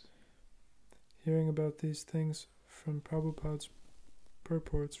 Yes. Hearing about these things from Prabhupada's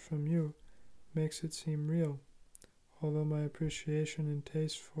purports from you makes it seem real, although my appreciation and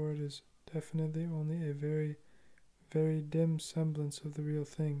taste for it is definitely only a very, very dim semblance of the real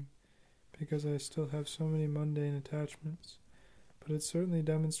thing, because I still have so many mundane attachments, but it certainly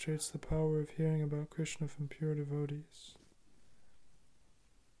demonstrates the power of hearing about Krishna from pure devotees.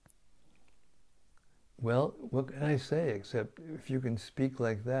 Well, what can I say except if you can speak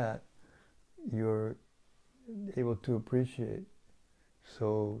like that, you're able to appreciate.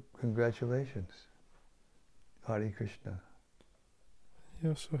 So, congratulations. Hare Krishna. He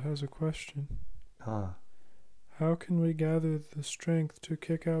also has a question. Ah. How can we gather the strength to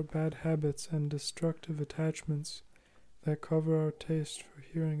kick out bad habits and destructive attachments that cover our taste for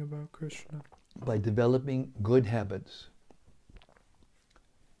hearing about Krishna? By developing good habits.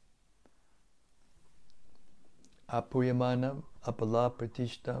 Apuyamanam apala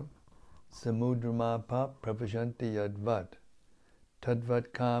pratishtam samudramapa pravashanti yadvat tadvat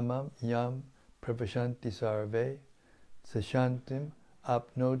kamam yam pravashanti sarve sashantim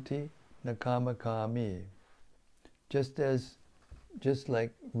apnoti nakama kami. Just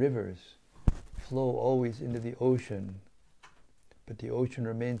like rivers flow always into the ocean, but the ocean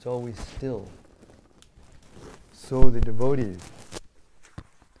remains always still, so the devotees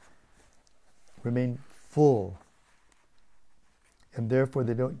remain full, and therefore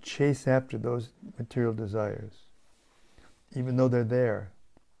they don't chase after those material desires, even though they're there.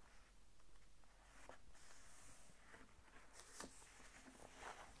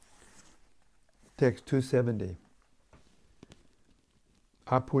 Text 270.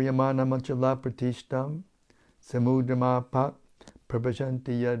 Apuyamana manchala pratishtam samudramapa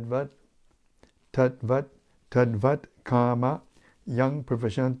pravashanti yadvat tadvat kama yang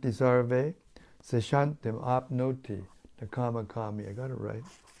pravashanti sarve sashantim apnoti the kama kami. I got it right.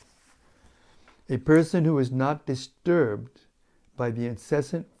 A person who is not disturbed by the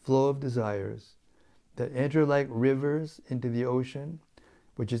incessant flow of desires that enter like rivers into the ocean,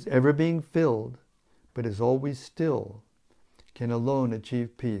 which is ever being filled but is always still, can alone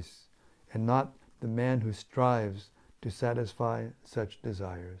achieve peace, and not the man who strives to satisfy such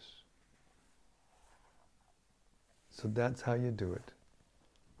desires. So that's how you do it.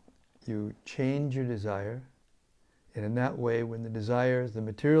 You change your desire, and in that way, when the desires, the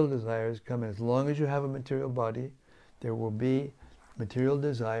material desires come, as long as you have a material body, there will be material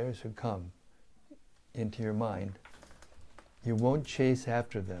desires who come into your mind. You won't chase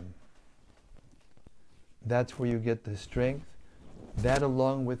after them. That's where you get the strength. That,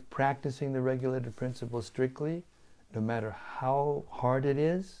 along with practicing the regulated principle strictly, no matter how hard it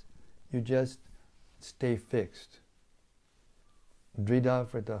is, you just stay fixed. Dridha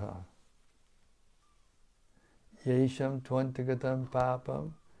vritaha. Yesham twantagatam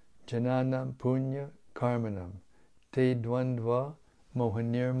papam jananam punya karmanam te dvandva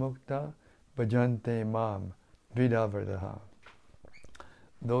mohanirmukta bhajante mam dridha vritaha.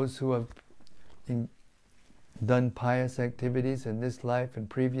 Those who have done pious activities in this life and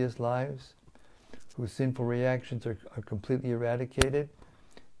previous lives, whose sinful reactions are completely eradicated,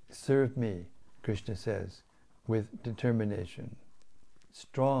 serve me, Krishna says, with determination.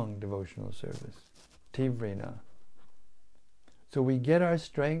 Strong devotional service. Tivrina. So we get our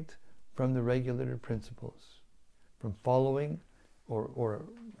strength from the regulated principles, from following, or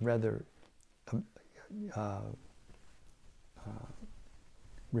rather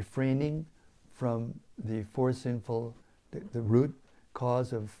refraining from the four sinful, the root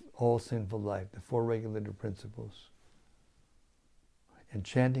cause of all sinful life, the four regulated principles. And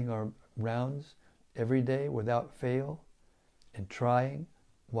chanting our rounds every day without fail, and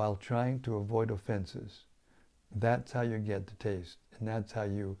while trying to avoid offenses. That's how you get the taste, and that's how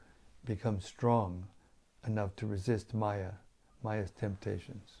you become strong enough to resist Maya's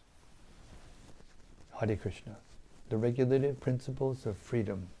temptations. Hare Krishna. The regulated principles of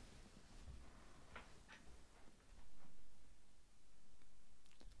freedom.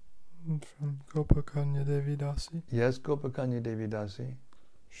 From Gopakanya Devi Dasi. Yes, Gopakanya Devi Dasi.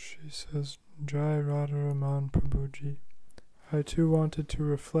 She says, Jai Radharaman Prabhuji. I too wanted to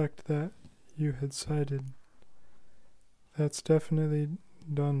reflect that you had cited. That's definitely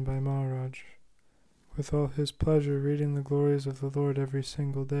done by Maharaj. With all his pleasure, reading the glories of the Lord every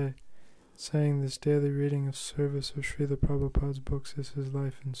single day, saying this daily reading of service of Srila Prabhupada's books is his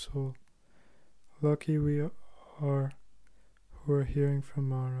life and soul. Lucky we are who are hearing from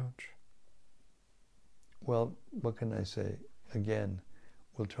Maharaj. Well, what can I say? Again,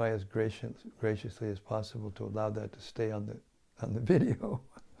 we'll try as graciously as possible to allow that to stay on the video.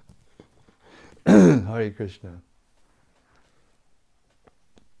 Hare Krishna.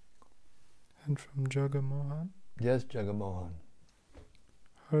 And from Jagamohan. Yes, Jagamohan.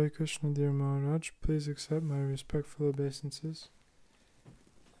 Hare Krishna, dear Maharaj, please accept my respectful obeisances.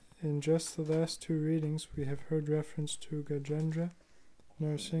 In just the last two readings, we have heard reference to Gajendra,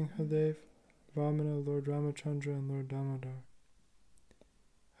 Narasimhadev, Vamana, Lord Ramachandra, and Lord Damodar.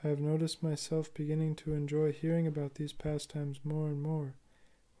 I have noticed myself beginning to enjoy hearing about these pastimes more and more,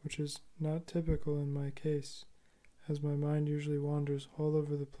 which is not typical in my case, as my mind usually wanders all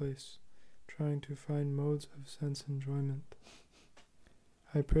over the place, trying to find modes of sense enjoyment.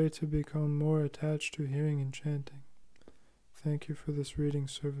 I pray to become more attached to hearing and chanting. Thank you for this reading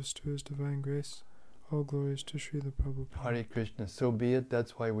service to His Divine Grace. All glories to Srila Prabhupada. Hare Krishna. So be it.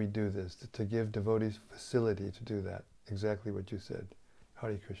 That's why we do this, to give devotees facility to do that. Exactly what you said.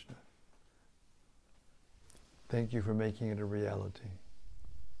 Hare Krishna. Thank you for making it a reality.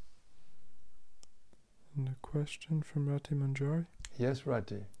 And a question from Rati Manjari. Yes,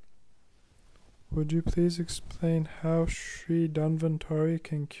 Rati. Would you please explain how Sri Dhanvantari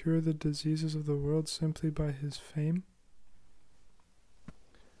can cure the diseases of the world simply by his fame?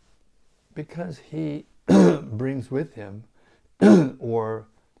 Because he brings with him or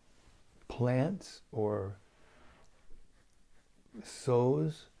plants or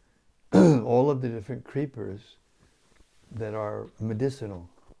sows all of the different creepers that are medicinal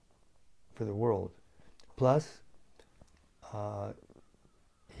for the world. Plus,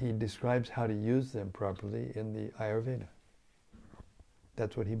 he describes how to use them properly in the Ayurveda.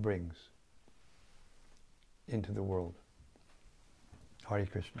 That's what he brings into the world. Hare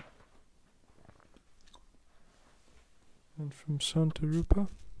Krishna. And from Santarupa.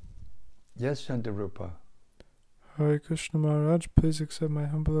 Yes, Shantarupa. Hare Krishna Maharaj, please accept my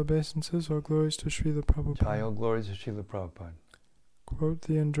humble obeisances. All glories to Srila Prabhupada. Jai, all glories to Srila Prabhupada. Quote,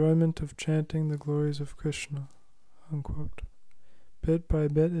 the enjoyment of chanting the glories of Krishna. Unquote. Bit by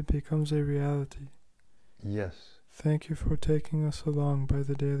bit it becomes a reality. Yes. Thank you for taking us along by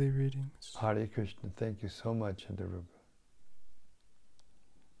the daily readings. Hare Krishna. Thank you so much, Shantarupa.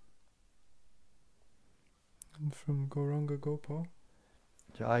 And from Gauranga Gopal.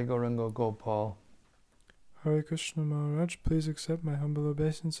 Jai Gauranga Gopal. Hare Krishna Maharaj, please accept my humble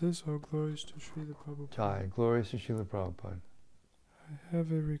obeisances. All glories to Srila Prabhupada. Jai, glories to Srila Prabhupada. I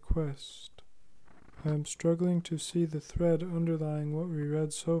have a request. I am struggling to see the thread underlying what we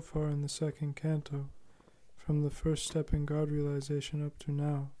read so far in the second canto, from the first step in God realization up to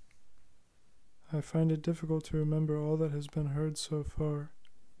now. I find it difficult to remember all that has been heard so far.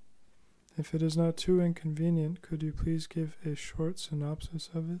 If it is not too inconvenient, could you please give a short synopsis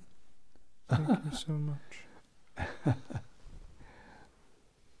of it? Thank you so much.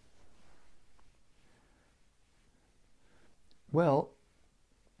 Well,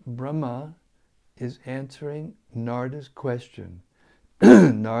 Brahma is answering Narada's question.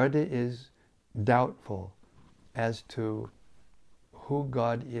 Narada is doubtful as to who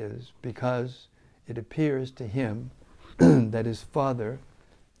God is because it appears to him that his father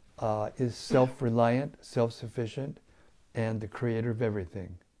is self-reliant, self-sufficient, and the creator of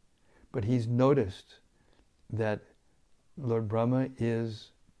everything. But he's noticed that Lord Brahma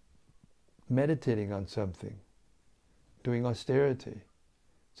is meditating on something, doing austerity.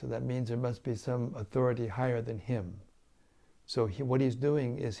 So that means there must be some authority higher than him. So what he's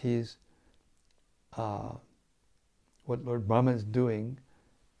doing is what Lord Brahma is doing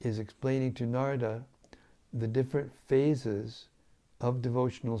is explaining to Narada the different phases of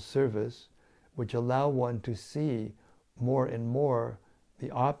devotional service which allow one to see more and more the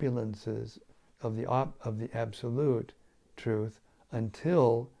opulences of the absolute truth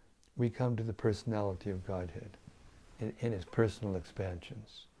until we come to the personality of Godhead in his personal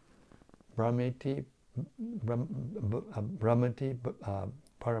expansions. Brahmati, Paramatmiti,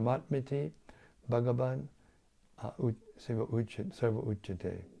 Bhagavan, Sarva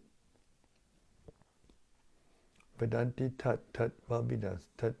Uchate. Vedanti tat tat vavidas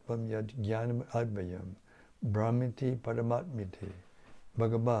tatvam yad jnanam advayam Brahmati Paramatmiti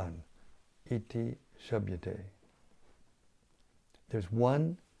Bhagavan iti shabhyate. There's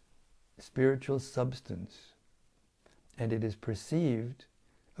one spiritual substance, and it is perceived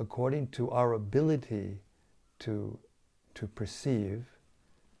according to our ability to perceive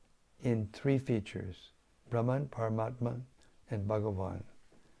in three features: Brahman, Paramatman, and Bhagavan.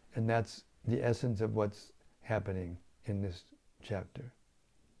 And that's the essence of what's happening in this chapter.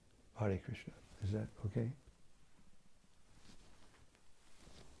 Hare Krishna. Is that okay?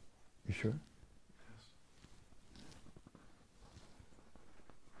 You sure? Yes.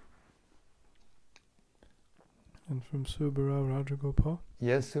 And from Subbarao Rajagopal.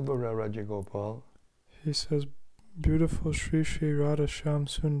 Yes, Subbarao Rajagopal. He says, beautiful Sri Sri Radha Shyam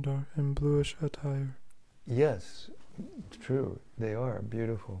Sundar in bluish attire. Yes, true. They are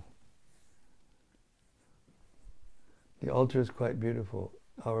beautiful. The altar is quite beautiful.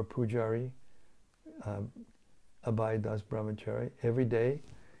 Our pujari, Abhay Das Brahmachari, every day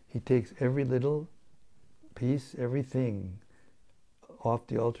he takes every little piece, everything off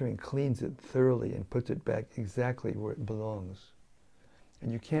the altar and cleans it thoroughly and puts it back exactly where it belongs.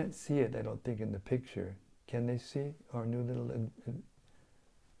 And you can't see it, I don't think, in the picture. Can they see our new little...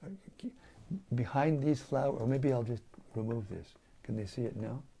 behind these flowers, or maybe I'll just remove this. Can they see it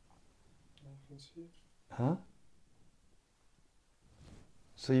now? I can see it. Huh?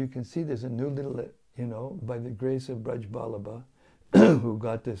 So you can see there's a new little, by the grace of Braj Balaba, who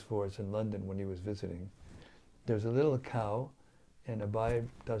got this for us in London when he was visiting. There's a little cow, and Abhay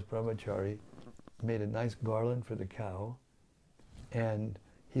Das Brahmachari made a nice garland for the cow, and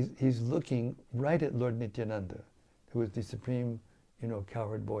he's looking right at Lord Nityananda, who is the supreme,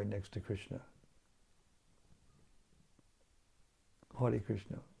 cowherd boy next to Krishna. Hare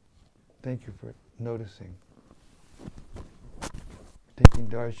Krishna. Thank you for noticing. Taking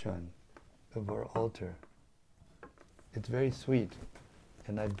darshan of our altar. It's very sweet,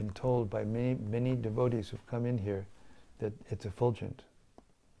 and I've been told by many devotees who've come in here that it's effulgent.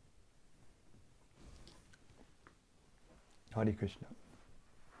 Hare Krishna.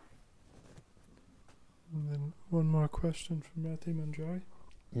 And then one more question from Rati Manjari.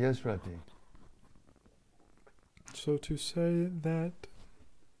 Yes, Rati. So to say that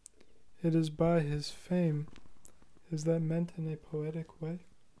it is by his fame, is that meant in a poetic way?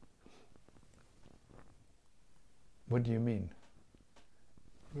 What do you mean?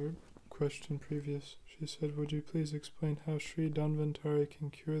 Her question previous, she said, would you please explain how Sri Dhanvantari can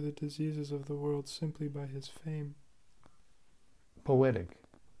cure the diseases of the world simply by his fame? Poetic.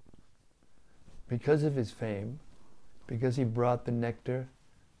 Because of his fame, because he brought the nectar,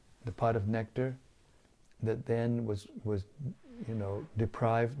 the pot of nectar, that then was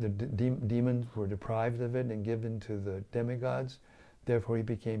deprived, the demons were deprived of it and given to the demigods, therefore he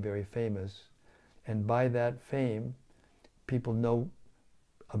became very famous. And by that fame, people know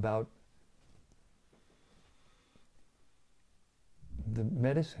about the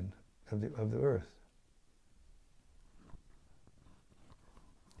medicine of the earth.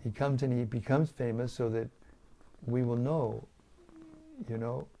 He comes and he becomes famous so that we will know,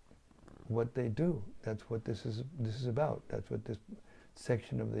 what they do. That's what this is about. That's what this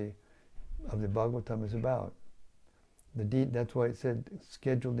section of the Bhagavatam is about. That's why it said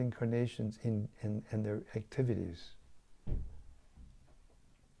scheduled incarnations and their activities.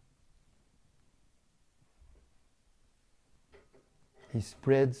 He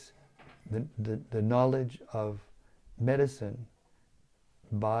spreads the knowledge of medicine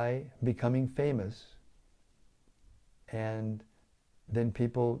by becoming famous, and then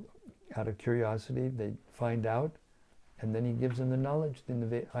people, out of curiosity, they find out, and then he gives them the knowledge in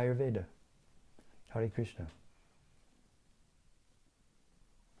the Ayurveda. Hare Krishna.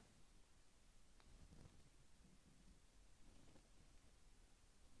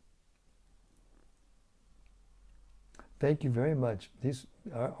 Thank you very much. These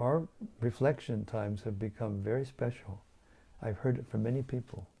our reflection times have become very special. I've heard it from many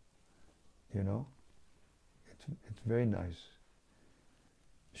people. It's very nice.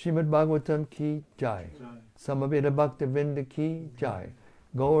 Srimad Bhagavatam ki jai. Samaveda Bhakta Vrinda ki jai.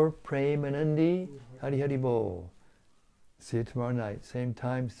 Gaur Premanandi Hari Hari Bol. See you tomorrow night. Same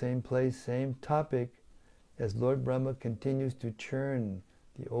time, same place, same topic, as Lord Brahma continues to churn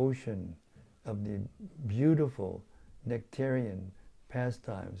the ocean of the beautiful nectarian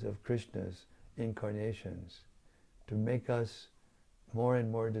pastimes of Krishna's incarnations, to make us more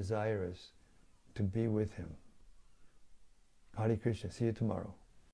and more desirous to be with him. Hare Krishna. See you tomorrow.